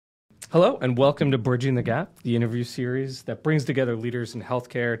Hello, and welcome to Bridging the Gap, the interview series that brings together leaders in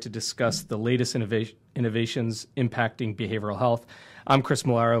healthcare to discuss the latest innovations impacting behavioral health. I'm Chris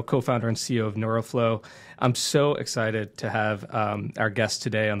Molaro, co-founder and CEO of NeuroFlow. I'm so excited to have our guest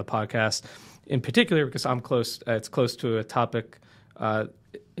today on the podcast, in particular because it's close to a topic,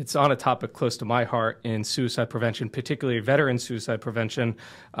 it's on a topic close to my heart in suicide prevention, particularly veteran suicide prevention.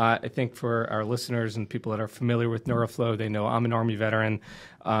 I think for our listeners and people that are familiar with NeuroFlow, they know I'm an Army veteran,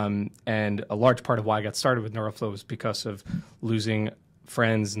 and a large part of why I got started with NeuroFlow was because of losing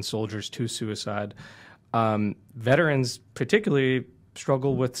friends and soldiers to suicide. Veterans particularly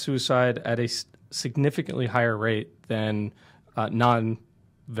struggle with suicide at a significantly higher rate than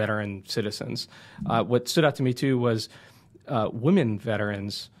non-veteran citizens. What stood out to me, too, was women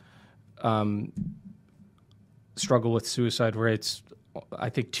veterans struggle with suicide rates, I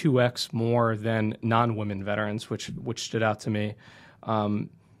think, 2x more than non-women veterans, which stood out to me.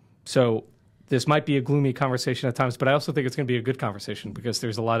 So this might be a gloomy conversation at times, but I also think it's going to be a good conversation because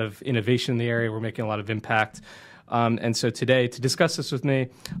there's a lot of innovation in the area. We're making a lot of impact. And so today, to discuss this with me,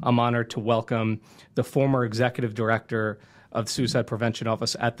 I'm honored to welcome the former executive director of the Suicide Prevention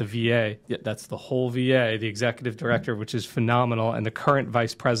Office at the VA. Yeah, that's the whole VA, the executive director, which is phenomenal, and the current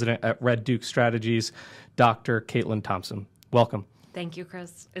vice president at Red Duke Strategies, Dr. Caitlin Thompson. Welcome. Thank you,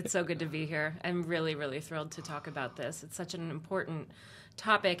 Chris. It's so good to be here. I'm really, really thrilled to talk about this. It's such an important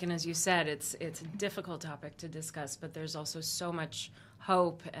topic, and as you said, it's a difficult topic to discuss, but there's also so much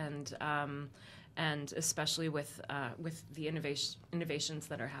hope and especially with the innovations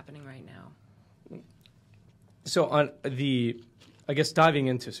that are happening right now. So on I guess diving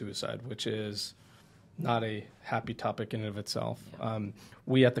into suicide, which is not a happy topic in and of itself,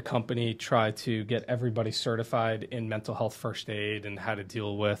 we at the company try to get everybody certified in mental health first aid and how to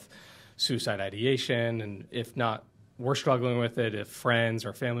deal with suicide ideation. And if not, we're struggling with it, if friends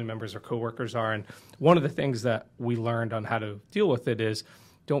or family members or coworkers are. And one of the things that we learned on how to deal with it is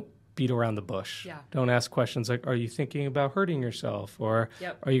don't beat around the bush. Yeah. Don't ask questions like, are you thinking about hurting yourself? Or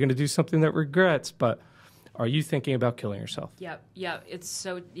are you going to do something that regrets? But are you thinking about killing yourself? Yep. It's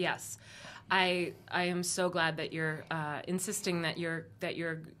so, yes. I am so glad that you're insisting that your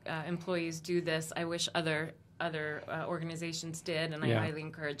employees do this. I wish other organizations did, and I highly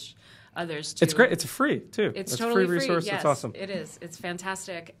encourage others to. It's great. It's free, too. It's free totally free. Resource. Yes, it's awesome. It is. It's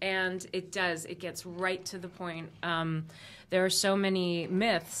fantastic, and it gets right to the point. There are so many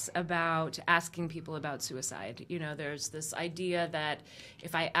myths about asking people about suicide. You know, there's this idea that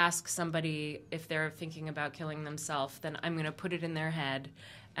if I ask somebody if they're thinking about killing themselves, then I'm going to put it in their head,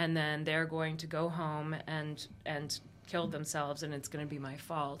 and then they're going to go home and kill themselves, and it's going to be my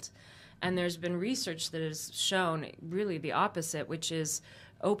fault. And there's been research that has shown really the opposite, which is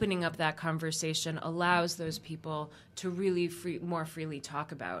opening up that conversation allows those people to really more freely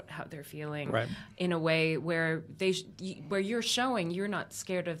talk about how they're feeling in a way where where you're showing you're not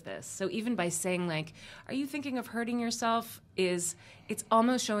scared of this. So even by saying, like, are you thinking of hurting yourself, it's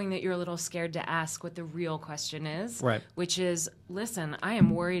almost showing that you're a little scared to ask what the real question is, which is, listen, I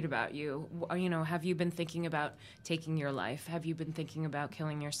am worried about you. You know, have you been thinking about taking your life? Have you been thinking about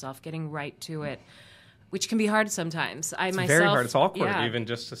killing yourself, getting right to it? Which can be hard sometimes. It's very hard. It's awkward even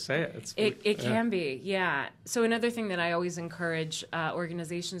just to say it. It can be, yeah. So another thing that I always encourage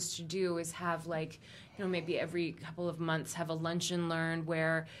organizations to do is have, like, you know, maybe every couple of months have a lunch and learn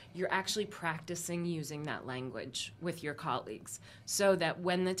where you're actually practicing using that language with your colleagues so that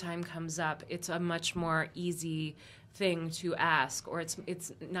when the time comes up, it's a much more easy thing to ask, or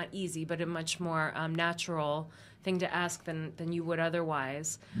it's not easy, but a much more natural thing to ask than you would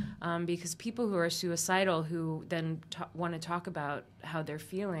otherwise, because people who are suicidal who then want to talk about how they're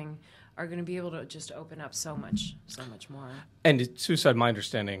feeling are going to be able to just open up so much more. And suicide, my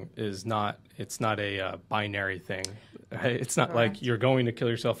understanding, is not a binary thing. Right? It's not like you're going to kill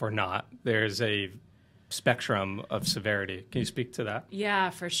yourself or not. There's a spectrum of severity. Can you speak to that? Yeah,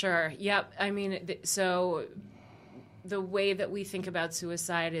 for sure. Yep. I mean, so the way that we think about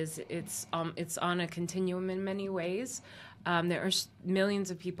suicide is it's on a continuum in many ways. There are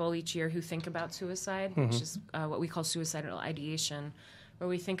millions of people each year who think about suicide, which is what we call suicidal ideation, where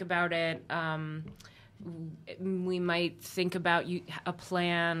we think about it. We might think about a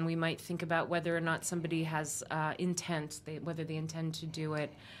plan. We might think about whether or not somebody has intent, whether they intend to do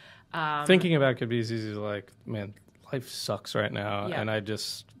it. Thinking about it could be as easy as, like, man, life sucks right now, and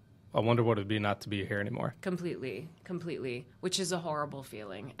I wonder what it would be not to be here anymore. Completely, which is a horrible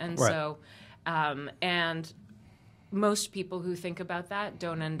feeling. And so, and most people who think about that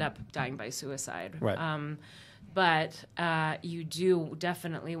don't end up dying by suicide. But you do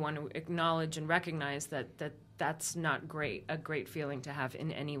definitely want to acknowledge and recognize that that's not a great feeling to have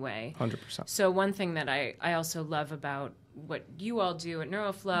in any way. 100%. So one thing that I also love about what you all do at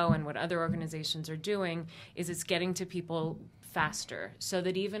NeuroFlow and what other organizations are doing is it's getting to people faster, so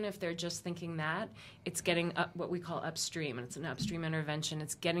that even if they're just thinking that, it's getting up what we call upstream, and it's an upstream intervention.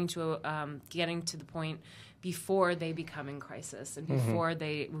 It's getting to the point before they become in crisis and before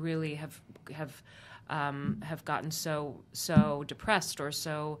they really have gotten so depressed or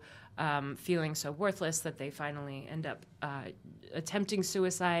so feeling so worthless that they finally end up attempting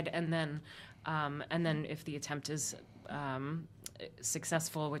suicide, and then if the attempt is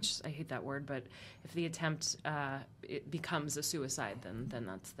successful, which I hate that word, but if the attempt it becomes a suicide, then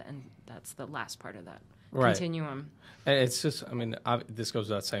that's the end. That's the last part of that continuum. And it's just, I mean, this goes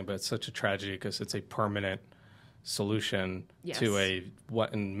without saying, but it's such a tragedy because it's a permanent solution to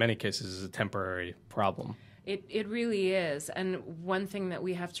what in many cases is a temporary problem. It really is. And one thing that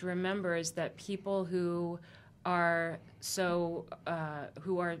we have to remember is that people who are so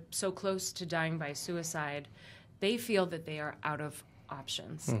close to dying by suicide, they feel that they are out of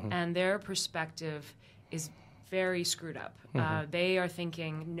options, and their perspective is very screwed up. They are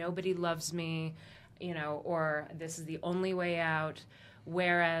thinking, nobody loves me, or this is the only way out,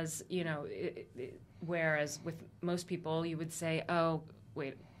 whereas, whereas with most people, you would say, oh,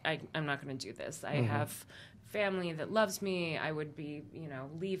 wait, I'm not going to do this. I have family that loves me. I would be,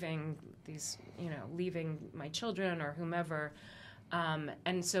 leaving my children or whomever.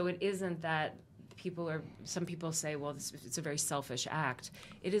 And so it isn't that some people say, well, it's a very selfish act.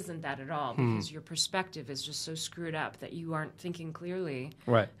 It isn't that at all, because your perspective is just so screwed up that you aren't thinking clearly.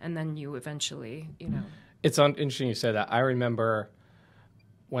 Right. And then you eventually, It's interesting you say that. I remember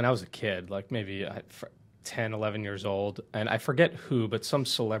when I was a kid, like maybe 10, 11 years old, and I forget who, but some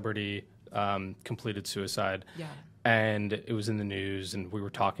celebrity completed suicide. Yeah. And it was in the news, and we were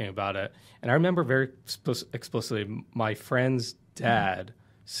talking about it. And I remember very explicitly my friend's dad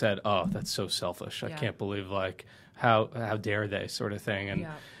said, "Oh, that's so selfish. I can't believe, like, how dare they," sort of thing. And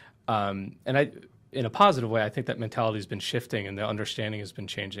and I, in a positive way, I think that mentality has been shifting and the understanding has been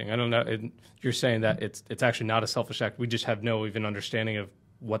changing. I don't know. You're saying that it's actually not a selfish act. We just have no even understanding of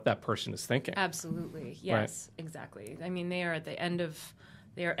what that person is thinking. Absolutely. Yes, right. Exactly. I mean, they are at the end of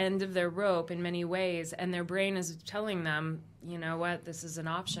their rope in many ways, and their brain is telling them, you know what, this is an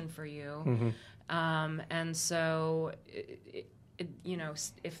option for you. And so,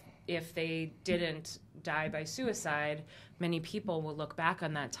 if they didn't die by suicide, many people will look back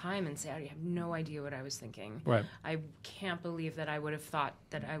on that time and say, I have no idea what I was thinking. Right. I can't believe that I would have thought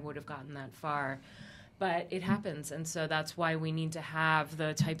that I would have gotten that far. But it happens, and so that's why we need to have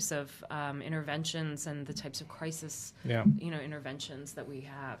the types of interventions and the types of crisis, interventions that we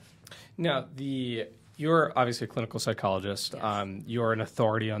have. Now, you're obviously a clinical psychologist. Yes. You're an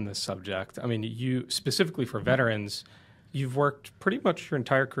authority on this subject. I mean, you specifically for veterans, you've worked pretty much your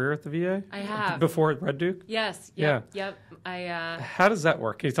entire career at the VA? I have. Before at Red Duke? Yes. Yep. How does that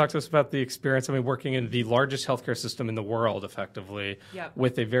work? Can you talk to us about the experience? I mean, working in the largest healthcare system in the world, effectively,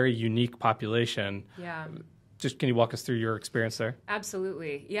 with a very unique population. Yeah. Just can you walk us through your experience there?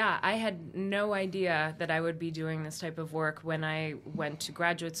 Absolutely. Yeah, I had no idea that I would be doing this type of work when I went to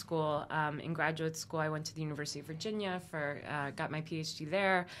graduate school. In graduate school, I went to the University of Virginia got my PhD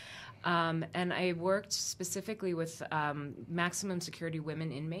there. And I worked specifically with maximum security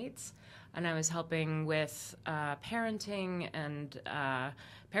women inmates, and I was helping with parenting and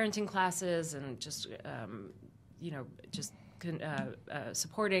parenting classes, and just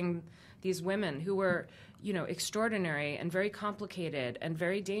supporting these women who were, extraordinary and very complicated and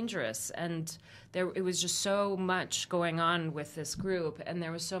very dangerous. And it was just so much going on with this group, and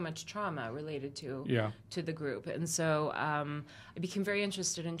there was so much trauma related to the group. And so I became very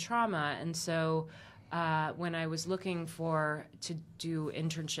interested in trauma. And so when I was looking to do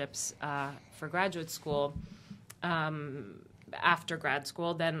internships for graduate school, after grad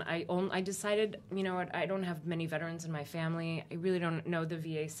school, then I decided, I don't have many veterans in my family. I really don't know the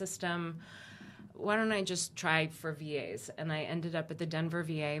VA system. Why don't I just try for VAs? And I ended up at the Denver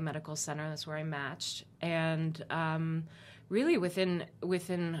VA Medical Center. That's where I matched. And really within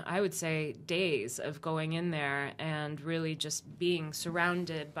I would say days of going in there and really just being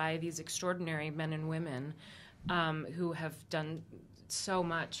surrounded by these extraordinary men and women who have done so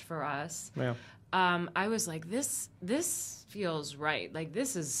much for us. Yeah. I was like, this feels right. Like,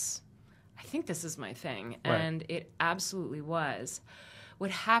 I think this is my thing. Right. And it absolutely was. What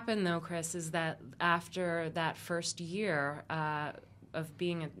happened, though, Chris, is that after that first year of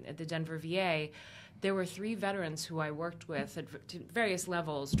being at the Denver VA, there were 3 veterans who I worked with at various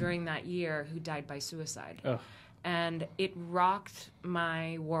levels during that year who died by suicide. Ugh. And it rocked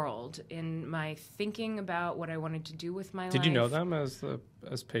my world in my thinking about what I wanted to do with my life. Did you know them as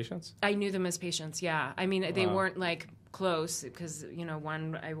patients? I knew them as patients, yeah. I mean, they Wow. weren't like close because,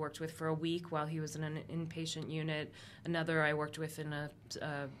 one I worked with for a week while he was in an inpatient unit. Another I worked with in a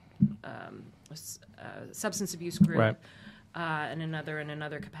substance abuse group. Right. And another in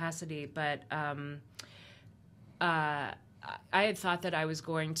another capacity. But I had thought that I was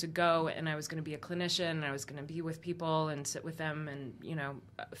going to go and I was going to be a clinician and I was going to be with people and sit with them and,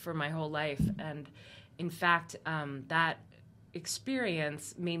 for my whole life. And in fact, that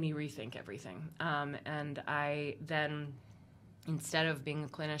experience made me rethink everything. And I then, instead of being a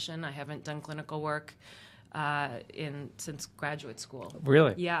clinician, I haven't done clinical work since graduate school.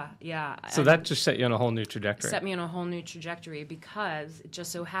 Really? Yeah. So that just set you on a whole new trajectory. Set me on a whole new trajectory because it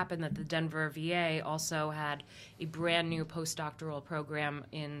just so happened that the Denver VA also had a brand new postdoctoral program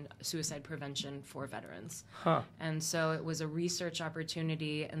in suicide prevention for veterans. Huh. And so it was a research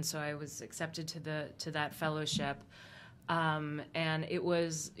opportunity, and so I was accepted to that fellowship. And it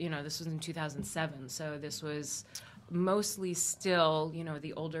was, this was in 2007, so this was mostly still,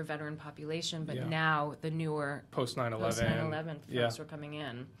 the older veteran population, but now the newer post 9/11 folks were coming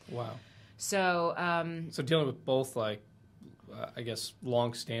in. Wow. So so dealing with both, like, I guess,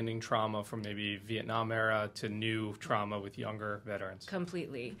 long-standing trauma from maybe Vietnam era to new trauma with younger veterans.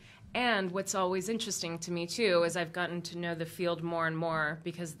 Completely. And what's always interesting to me, too, is I've gotten to know the field more and more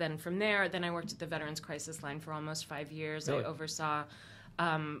because then from there, I worked at the Veterans Crisis Line for almost 5 years. Really? I oversaw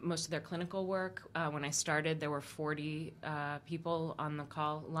most of their clinical work. When I started, there were 40 people on the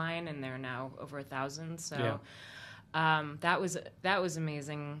call line, and there are now over 1,000. So that was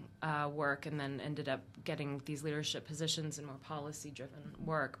amazing work, and then ended up getting these leadership positions and more policy-driven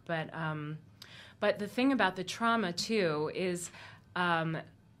work. But the thing about the trauma too is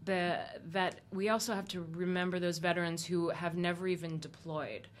that we also have to remember those veterans who have never even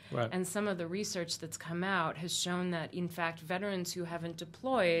deployed. Right. And some of the research that's come out has shown that, in fact, veterans who haven't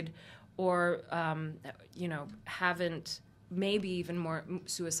deployed or, haven't maybe even more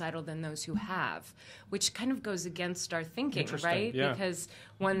suicidal than those who have, which kind of goes against our thinking, right? Yeah. Because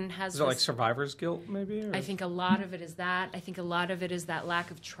one has Is it like survivor's guilt, maybe? Or? I think a lot of it is that. I think a lot of it is that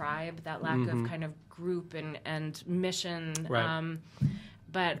lack of tribe, that lack of kind of group and mission. Right.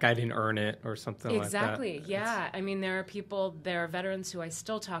 But I didn't earn it or something like that. Exactly, yeah. I mean, there are veterans who I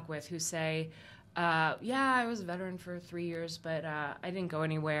still talk with who say, I was a veteran for 3 years, but I didn't go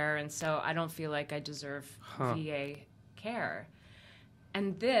anywhere, and so I don't feel like I deserve VA care.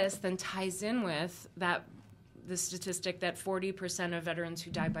 And this then ties in with the statistic that 40% of veterans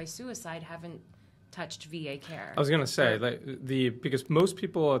who die by suicide haven't touched VA care. I was going to say, because most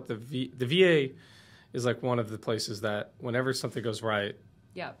people at the VA is like one of the places that whenever something goes right,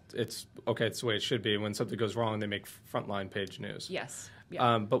 it's okay, it's the way it should be. When something goes wrong, they make frontline page news. Yes.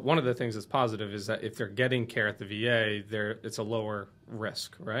 Yeah. But one of the things that's positive is that if they're getting care at the VA, it's a lower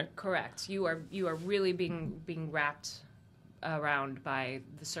risk, right? Correct. You are really being wrapped around by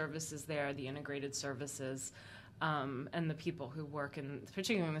the services there, the integrated services, and the people who work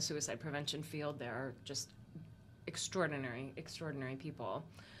particularly in the suicide prevention field. There are just extraordinary people.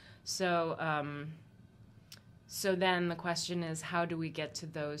 So then the question is, how do we get to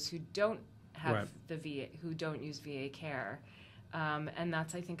those who don't have the VA, who don't use VA care? And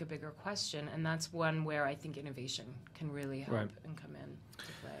that's, I think, a bigger question, and that's one where I think innovation can really help and come in to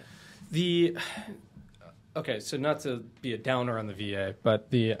play. Okay, so not to be a downer on the VA, but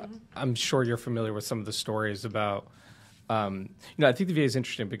I'm sure you're familiar with some of the stories about. I think the VA is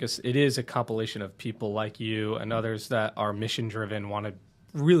interesting because it is a compilation of people like you and others that are mission driven,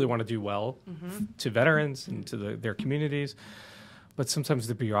 really want to do well to veterans and to their communities, but sometimes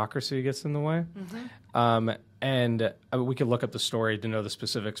the bureaucracy gets in the way. And we could look up the story to know the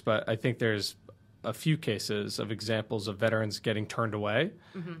specifics, but I think there's a few cases of examples of veterans getting turned away.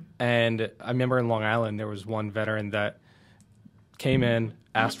 And I remember in Long Island, there was one veteran that came in,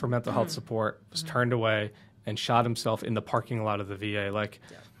 asked for mental health support, was turned away, and shot himself in the parking lot of the VA.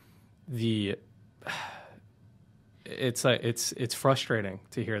 It's frustrating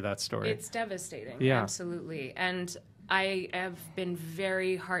to hear that story. It's devastating, absolutely. And I have been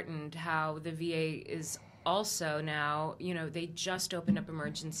very heartened how the VA is also now, they just opened up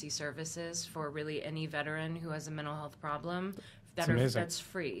emergency services for really any veteran who has a mental health problem. That's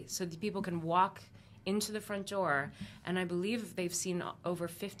free. So the people can walk into the front door, and I believe they've seen over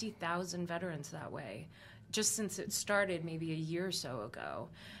 50,000 veterans that way, just since it started maybe a year or so ago.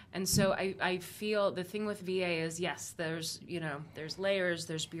 And so I feel the thing with VA is, yes, there's layers,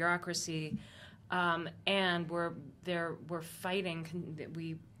 there's bureaucracy, and we're fighting.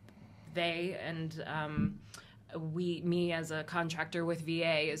 me as a contractor with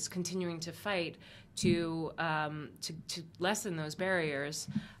VA is continuing to fight to lessen those barriers,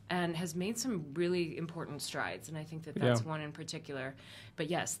 and has made some really important strides. And I think that that's one in particular. But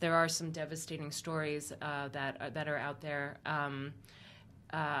yes, there are some devastating stories that are out there, and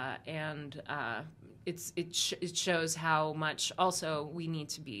it shows how much also we need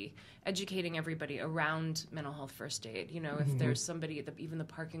to be educating everybody around mental health first aid. If there's somebody, even the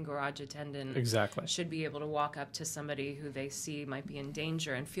parking garage attendant should be able to walk up to somebody who they see might be in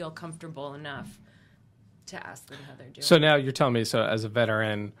danger and feel comfortable enough to ask them how they're doing. So now you're telling me, so as a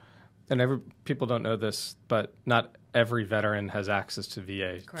veteran, and people don't know this, but not every veteran has access to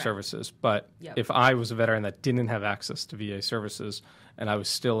VA services. But if I was a veteran that didn't have access to VA services and I was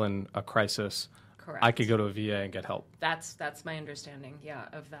still in a crisis, I could go to a VA and get help. That's my understanding,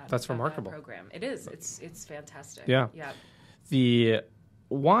 of that. That's remarkable. That program. It is. It's fantastic. Yeah.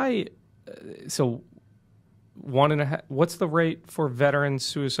 So 1.5. What's the rate for veteran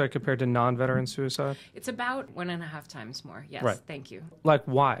suicide compared to non-veteran suicide? It's about 1.5 times more. Yes. Right. Thank you. Like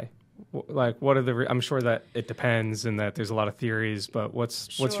why? Like what are the? I'm sure that it depends and that there's a lot of theories. But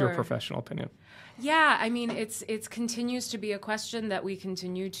what's your professional opinion? Yeah, I mean, it continues to be a question that we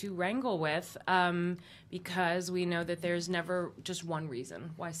continue to wrangle with, because we know that there's never just one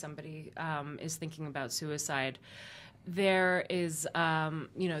reason why somebody is thinking about suicide. There is,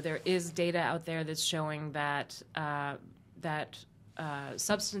 there is data out there that's showing that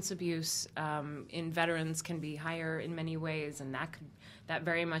substance abuse in veterans can be higher in many ways, and that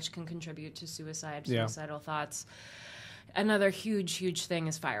very much can contribute to suicidal thoughts. Another huge thing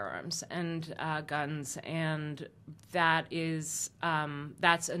is firearms and guns, and that's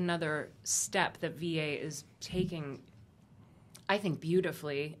another step that VA is taking, I think,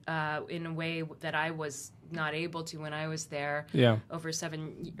 beautifully, in a way that I was not able to when I was there over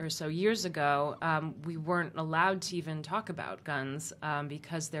 7 or so years ago. We weren't allowed to even talk about guns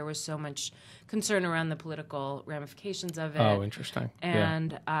because there was so much concern around the political ramifications of it. Oh, interesting.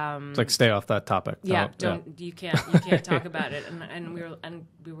 And it's like stay off that topic. You can't talk about it. And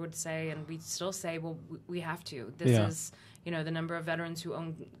we would say, and we still say, well, we have to. This is, the number of veterans who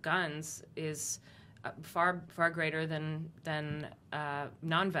own guns is far greater than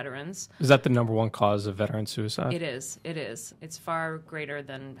non-veterans. Is that the number one cause of veteran suicide? It is. It's far greater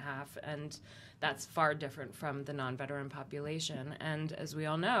than half, and that's far different from the non-veteran population. And as we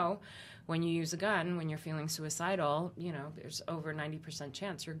all know, when you use a gun, when you're feeling suicidal, there's over 90%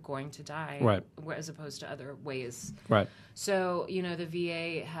 chance you're going to die, right, as opposed to other ways. Right. So, the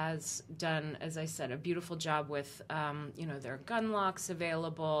VA has done, as I said, a beautiful job with, their gun locks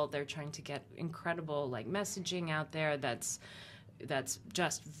available. They're trying to get incredible, messaging out there that's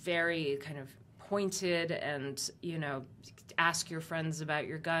just very kind of pointed and, ask your friends about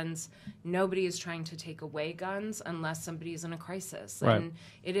your guns. Nobody is trying to take away guns unless somebody is in a crisis. Right. And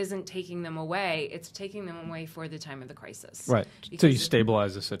it isn't taking them away. It's taking them away for the time of the crisis. Right. Until you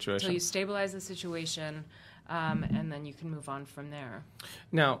stabilize the situation. Until you stabilize the situation, and then you can move on from there.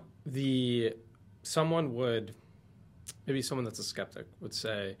 Now, someone that's a skeptic would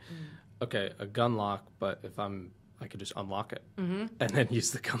say, okay, a gun lock, but if I could just unlock it and then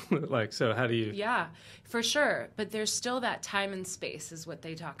use the gun. So how do you? Yeah, for sure. But there's still that time and space is what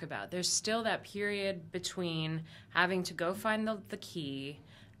they talk about. There's still that period between having to go find the key,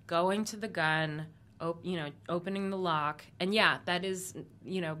 going to the gun, opening the lock. And that is,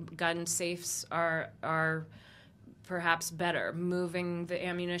 gun safes are perhaps better, moving the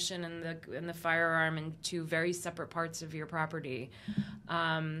ammunition and the firearm into very separate parts of your property.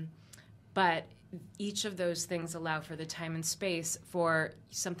 But each of those things allow for the time and space for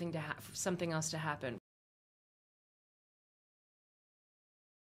something else to happen.